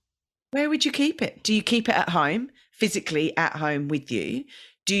 Yep. Where would you keep it? Do you keep it at home, physically at home with you?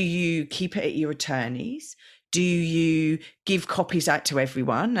 Do you keep it at your attorney's? Do you give copies out to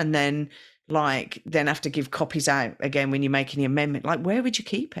everyone and then have to give copies out again when you make any amendment? Like, where would you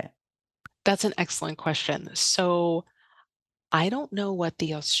keep it? That's an excellent question. So I don't know what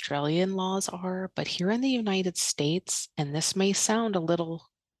the Australian laws are, but here in the United States, and this may sound a little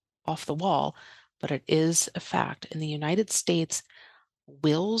off the wall, but it is a fact. In the United States,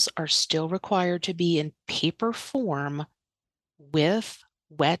 wills are still required to be in paper form with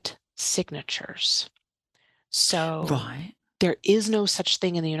wet signatures. So Right. there is no such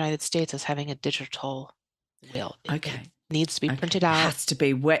thing in the United States as having a digital will. It Okay. needs to be Okay. printed It out, has to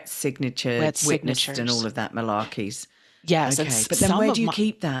be wet signature, wet witnessed, and all signatures. of that malarkeys. Yes, and Okay. But then some where of do you my,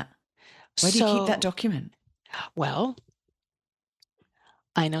 keep that? Where do you keep that so, document? well,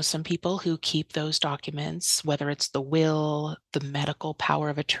 I know some people who keep those documents, whether it's the will, the medical power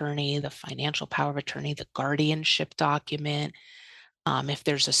of attorney, the financial power of attorney, the guardianship document. If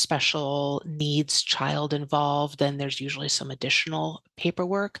there's a special needs child involved, then there's usually some additional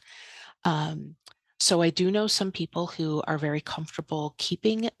paperwork. Um, so I do know some people who are very comfortable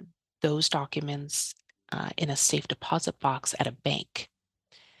keeping those documents in a safe deposit box at a bank,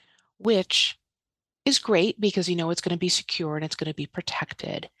 which is great because you know it's going to be secure and it's going to be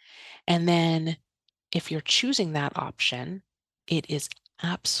protected. And then if you're choosing that option, it is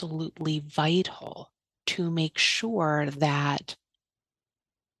absolutely vital to make sure that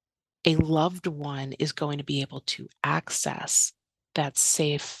a loved one is going to be able to access that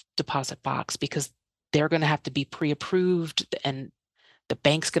safe deposit box because they're going to have to be pre-approved and the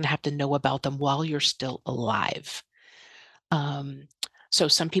bank's going to have to know about them while you're still alive. Um, so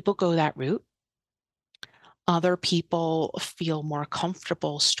some people go that route. Other people feel more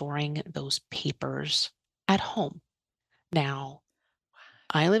comfortable storing those papers at home. Now,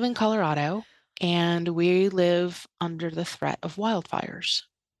 I live in Colorado and we live under the threat of wildfires.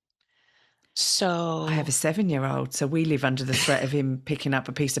 I have a So, 7-year-old, so we live under the threat of him picking up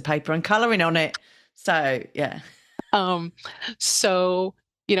a piece of paper and colouring on it. So, yeah. um, so,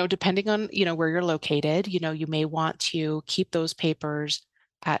 depending on, where you're located, you may want to keep those papers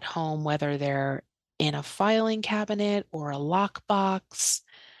at home, whether they're in a filing cabinet or a lockbox.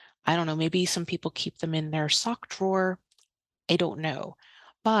 I don't know, maybe some people keep them in their sock drawer. I don't know.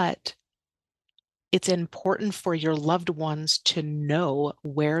 But it's important for your loved ones to know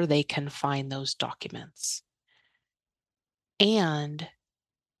where they can find those documents. And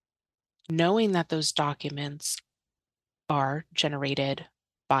knowing that those documents are generated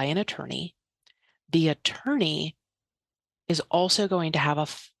by an attorney, the attorney is also going to have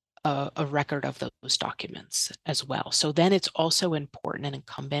a record of those documents as well. So then it's also important and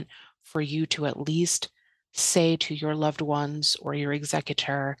incumbent for you to at least say to your loved ones or your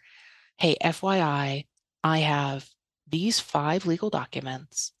executor, hey, FYI, I have these 5 legal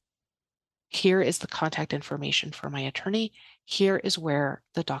documents. Here is the contact information for my attorney. Here is where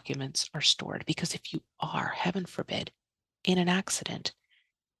the documents are stored. Because if you are, heaven forbid, in an accident,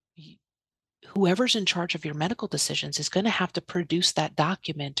 whoever's in charge of your medical decisions is going to have to produce that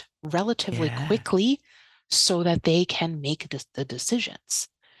document relatively Yeah. quickly so that they can make the decisions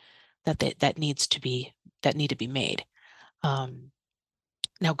that need to be made.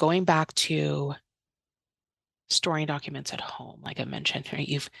 Now, going back to storing documents at home, like I mentioned, right?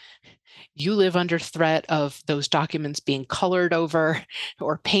 You live under threat of those documents being colored over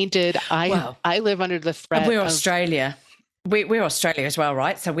or painted. Well, I live under the and threat we're of Australia. We're Australia as well,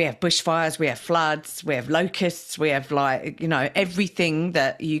 right? So we have bushfires, we have floods, we have locusts, we have, like, you know, everything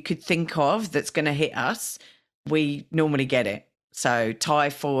that you could think of that's going to hit us. We normally get it. So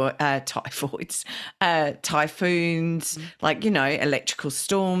typhoids, typhoons, like, you know, electrical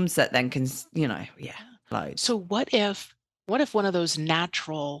storms that then can, you know, loads. So what if one of those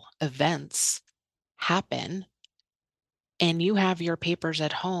natural events happen and you have your papers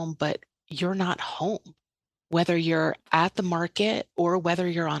at home, but you're not home, whether you're at the market or whether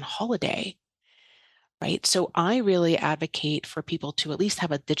you're on holiday, right? So I really advocate for people to at least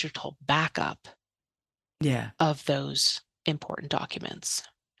have a digital backup Yeah. of those important documents,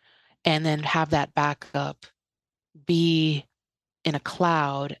 and then have that backup be in a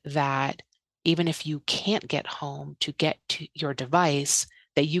cloud that even if you can't get home to get to your device,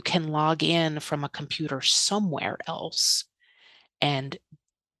 that you can log in from a computer somewhere else and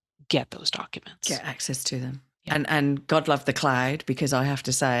get those documents. Get access to them. Yeah. And God love the cloud, because I have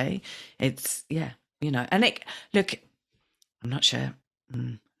to say it's, you know, and look, I'm not sure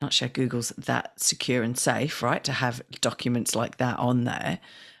Google's that secure and safe, right, to have documents like that on there.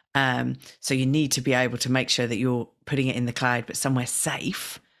 So you need to be able to make sure that you're putting it in the cloud, but somewhere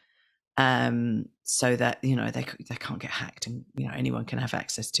safe, so that, you know, they can't get hacked and, you know, anyone can have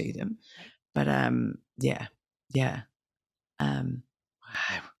access to them. Right. But wow,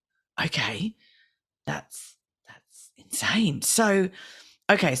 okay, that's insane. So,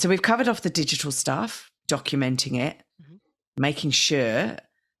 okay, so we've covered off the digital stuff, documenting it, making sure.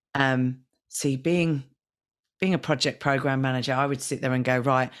 See, being a project program manager, I would sit there and go,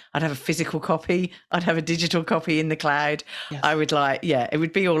 right, I'd have a physical copy, I'd have a digital copy in the cloud. Yes. I would it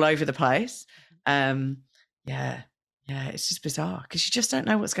would be all over the place. It's just bizarre, because you just don't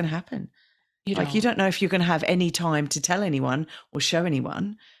know what's going to happen. You don't know if you're going to have any time to tell anyone or show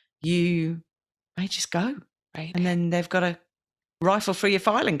anyone. You may just go. Right. And then they've got to rifle through your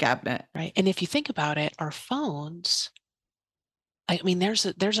filing cabinet. Right. And if you think about it, our phones, I mean, there's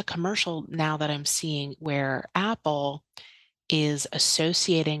a commercial now that I'm seeing where Apple is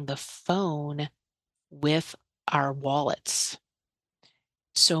associating the phone with our wallets.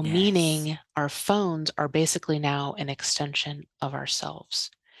 So meaning our phones are basically now an extension of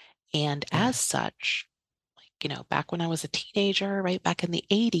ourselves. And as such, like, you know, back when I was a teenager, right, back in the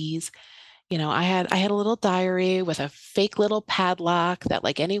 80s, you know, I had a little diary with a fake little padlock that,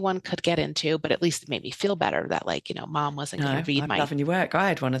 like, anyone could get into, but at least it made me feel better that, like, you know, mom wasn't going to read my... Loving your work. I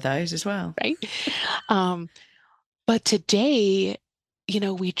had one of those as well. Right. But today, you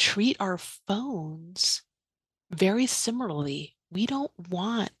know, we treat our phones very similarly. We don't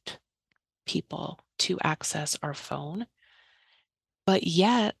want people to access our phone, but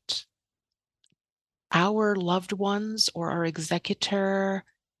yet our loved ones or our executor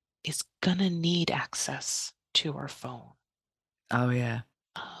is gonna need access to our phone. Oh, yeah.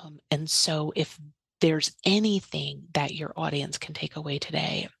 And so if there's anything that your audience can take away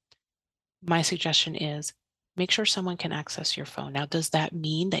today, my suggestion is make sure someone can access your phone. Now, does that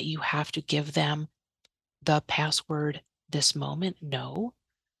mean that you have to give them the password this moment? No.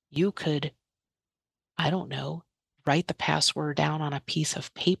 You could, I don't know, write the password down on a piece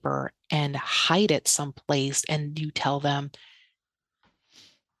of paper and hide it someplace, and you tell them,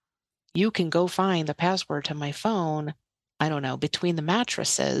 you can go find the password to my phone, I don't know, between the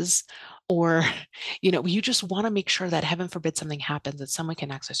mattresses, or, you know, you just want to make sure that, heaven forbid something happens, that someone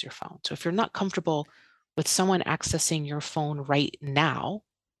can access your phone. So if you're not comfortable with someone accessing your phone right now,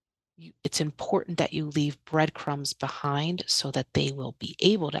 it's important that you leave breadcrumbs behind so that they will be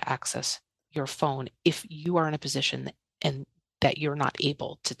able to access your phone if you are in a position and that you're not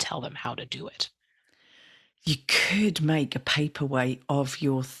able to tell them how to do it. You could make a paperweight of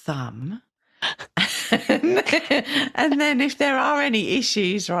your thumb. And then if there are any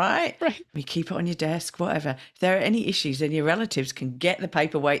issues, right, you keep it on your desk, whatever. If there are any issues, then your relatives can get the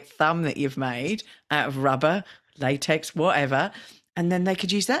paperweight thumb that you've made out of rubber, latex, whatever, and then they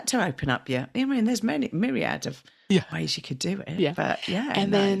could use that to open up your... I mean, there's myriad of ways you could do it. But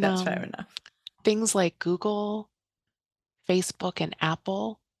then that's fair enough. Things like Google, Facebook, and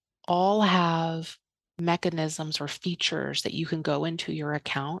Apple all have mechanisms or features that you can go into your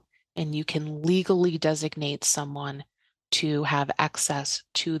account and you can legally designate someone to have access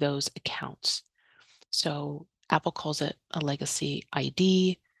to those accounts. So Apple calls it a legacy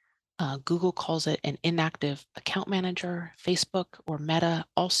ID. Google calls it an inactive account manager. Facebook or Meta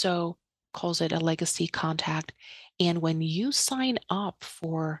also calls it a legacy contact. And when you sign up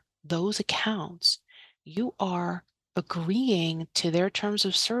for those accounts, you are agreeing to their terms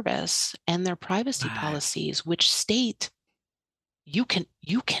of service and their privacy Wow. policies, which state you can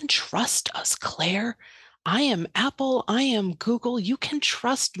trust us, Claire. I am Apple, I am Google. You can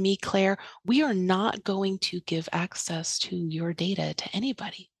trust me, Claire. We are not going to give access to your data to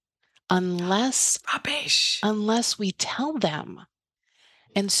anybody unless Rubbish. we tell them.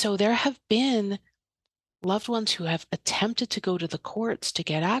 And so there have been loved ones who have attempted to go to the courts to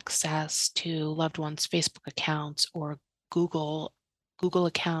get access to loved ones' Facebook accounts or Google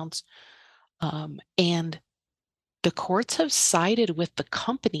accounts, and the courts have sided with the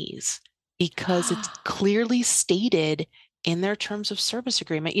companies because it's clearly stated in their terms of service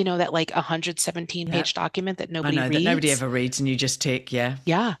agreement, you know, that like 117-page document that nobody reads. That nobody ever reads and you just tick, yeah.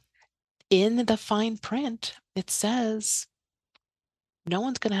 Yeah. In the fine print, it says no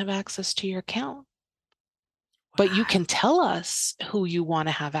one's going to have access to your account. But you can tell us who you want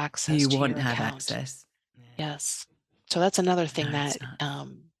to have access you to want your to have account. Access. Yeah. Yes. So that's another thing No, that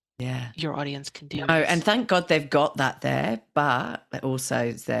yeah, your audience can do. No, and thank God they've got that there, but it also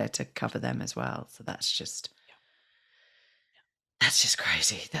is there to cover them as well. So that's just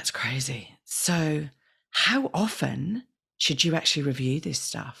crazy. That's crazy. So how often should you actually review this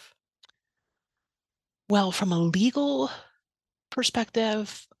stuff? Well, from a legal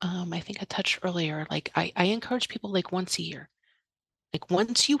perspective, I think I touched earlier, like I encourage people like once a year. Like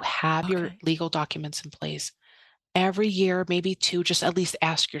once you have your legal documents in place, every year, maybe two, just at least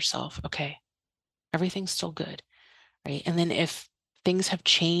ask yourself, okay, everything's still good, right? And then if things have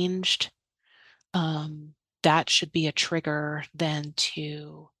changed, that should be a trigger then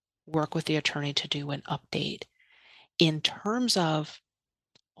to work with the attorney to do an update. In terms of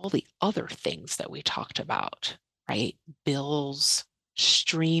all the other things that we talked about, right? Bills,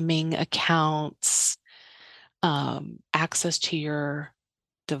 streaming accounts, access to your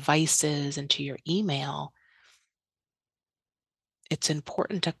devices and to your email, it's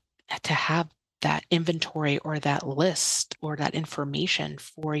important to have that inventory or that list or that information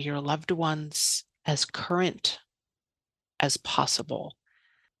for your loved ones as current as possible.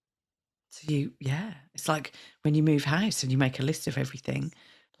 So it's like when you move house and you make a list of everything,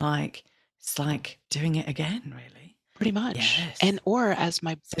 like it's like doing it again, really. Pretty much. Yes. And or as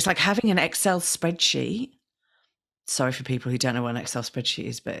so it's like having an Excel spreadsheet. Sorry for people who don't know what an Excel spreadsheet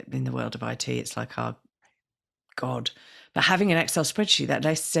is, but in the world of IT, it's like our God. But having an Excel spreadsheet that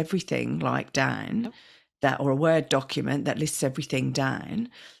lists everything like down, or a Word document that lists everything down,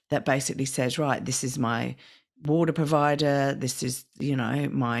 that basically says, right, this is my water provider, this is,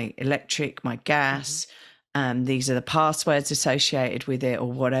 my electric, my gas, these are the passwords associated with it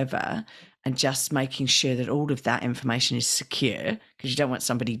or whatever, and just making sure that all of that information is secure, because you don't want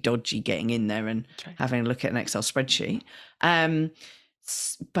somebody dodgy getting in there and having a look at an Excel spreadsheet.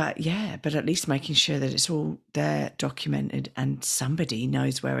 But at least making sure that it's all there documented and somebody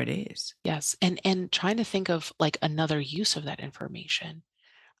knows where it is. Yes. And trying to think of like another use of that information.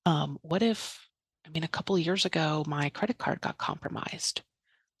 What if, a couple of years ago, my credit card got compromised.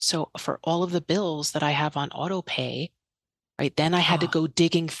 So for all of the bills that I have on auto pay, right, then I had to go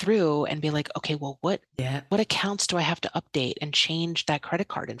digging through and be like, okay, well, what accounts do I have to update and change that credit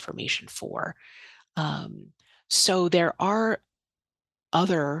card information for? So there are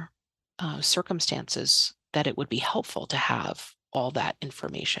other circumstances that it would be helpful to have all that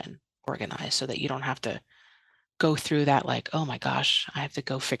information organized so that you don't have to go through that like, oh my gosh, I have to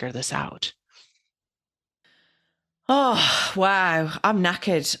go figure this out. Oh, wow. I'm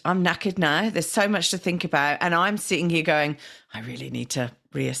knackered. I'm knackered now. There's so much to think about. And I'm sitting here going, I really need to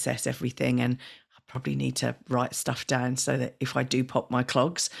reassess everything. And I probably need to write stuff down so that if I do pop my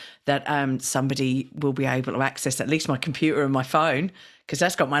clogs, that somebody will be able to access at least my computer and my phone, because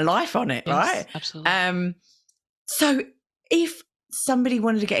that's got my life on it, right? Absolutely. So if somebody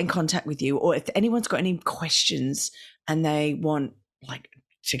wanted to get in contact with you, or if anyone's got any questions and they want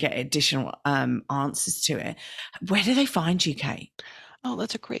to get additional answers to it, where do they find you, Kate? Oh,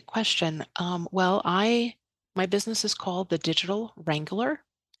 that's a great question. Well, my business is called The Digital Wrangler.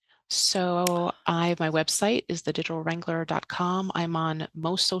 So my website is thedigitalwrangler.com. I'm on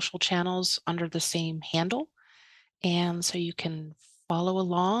most social channels under the same handle. And so you can follow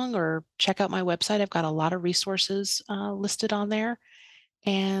along or check out my website. I've got a lot of resources listed on there.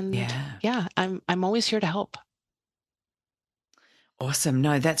 And I'm always here to help. Awesome.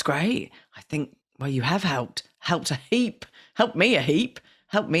 No, that's great. I think, well, you have helped a heap, helped me a heap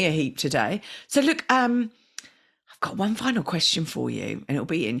today. So look, I've got one final question for you, and it'll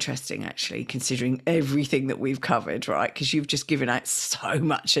be interesting actually, considering everything that we've covered, right? Because you've just given out so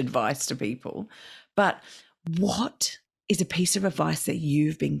much advice to people. But what is a piece of advice that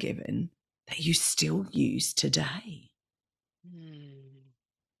you've been given that you still use today?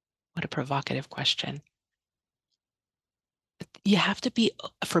 What a provocative question. You have to be,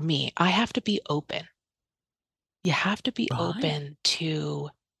 for me, I have to be open. You have to be Right. open to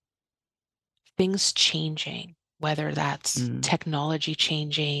things changing, whether that's technology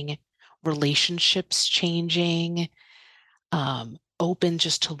changing, relationships changing, open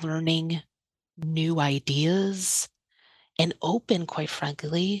just to learning new ideas, and open, quite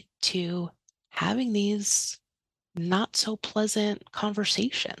frankly, to having these not so pleasant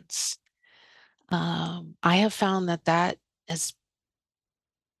conversations. I have found that has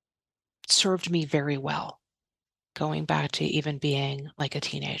served me very well, going back to even being like a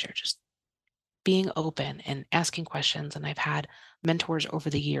teenager, just being open and asking questions. And I've had mentors over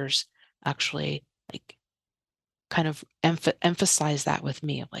the years actually like kind of emphasize that with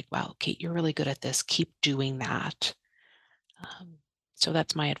me of like, wow, Kate, you're really good at this. Keep doing that. Um, so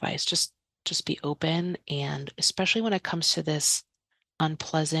that's my advice. Just be open. And especially when it comes to this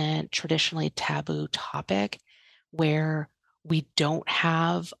unpleasant, traditionally taboo topic where we don't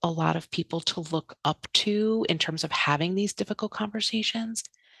have a lot of people to look up to in terms of having these difficult conversations,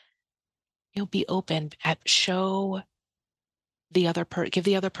 be open, show give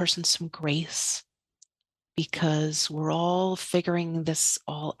the other person some grace, because we're all figuring this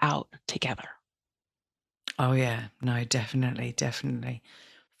all out together. Oh, yeah. No, definitely. Definitely.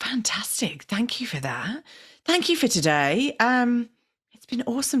 Fantastic. Thank you for that. Thank you for today. It's been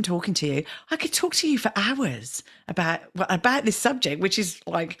awesome talking to you. I could talk to you for hours about this subject, which is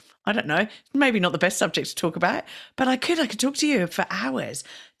like, I don't know, maybe not the best subject to talk about, but I could talk to you for hours.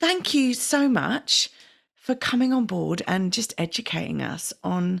 Thank you so much for coming on board and just educating us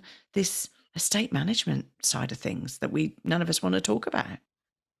on this estate management side of things that none of us want to talk about.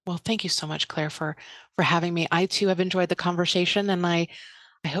 Well, thank you so much, Claire, for having me. I too have enjoyed the conversation, and I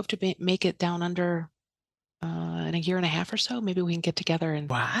hope to make it down under in a year and a half or so. Maybe we can get together and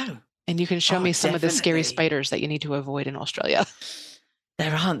Wow. And you can show me some of the scary Definitely. spiders that you need to avoid in Australia.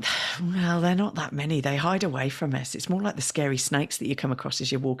 There aren't. Well, they're not that many. They hide away from us. It's more like the scary snakes that you come across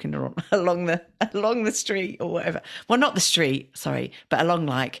as you're walking along the street or whatever. Well, not the street, sorry, but along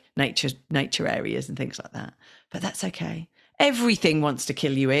like nature areas and things like that. But that's okay. Everything wants to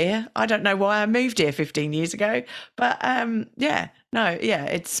kill you here. I don't know why I moved here 15 years ago, but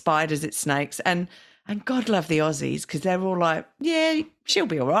it's spiders, it's snakes, and God love the Aussies because they're all like, yeah, she'll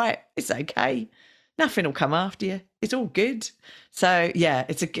be all right. It's okay. Nothing will come after you. It's all good. So yeah,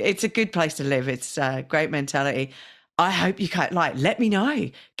 it's a good place to live. It's a great mentality. I hope you can let me know.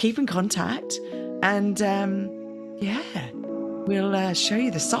 Keep in contact, and we'll show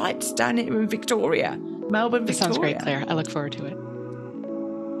you the sights down here in Victoria, Melbourne, Victoria. That sounds great, Claire. I look forward to it.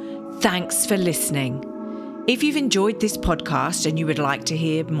 Thanks for listening. If you've enjoyed this podcast and you would like to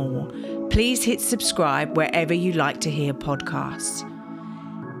hear more, please hit subscribe wherever you like to hear podcasts.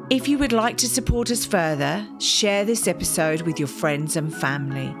 If you would like to support us further, share this episode with your friends and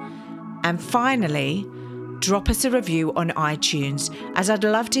family. And finally, drop us a review on iTunes, as I'd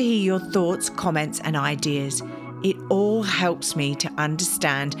love to hear your thoughts, comments, and ideas. It all helps me to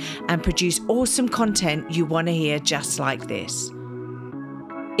understand and produce awesome content you want to hear just like this.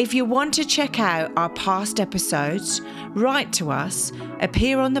 If you want to check out our past episodes, write to us,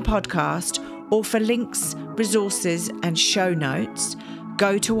 appear on the podcast, or for links, resources, and show notes,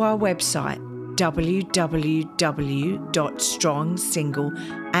 go to our website,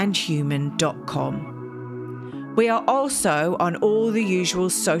 www.strongsingleandhuman.com. We are also on all the usual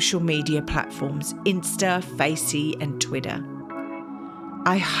social media platforms, Insta, Facey, and Twitter.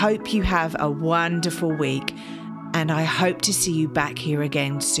 I hope you have a wonderful week, and I hope to see you back here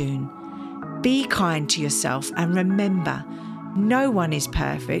again soon. Be kind to yourself, and remember, no one is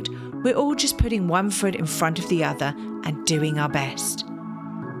perfect. We're all just putting one foot in front of the other and doing our best.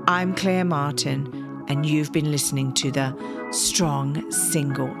 I'm Claire Martin, and you've been listening to the Strong,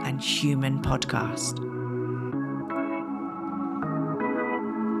 Single and Human podcast.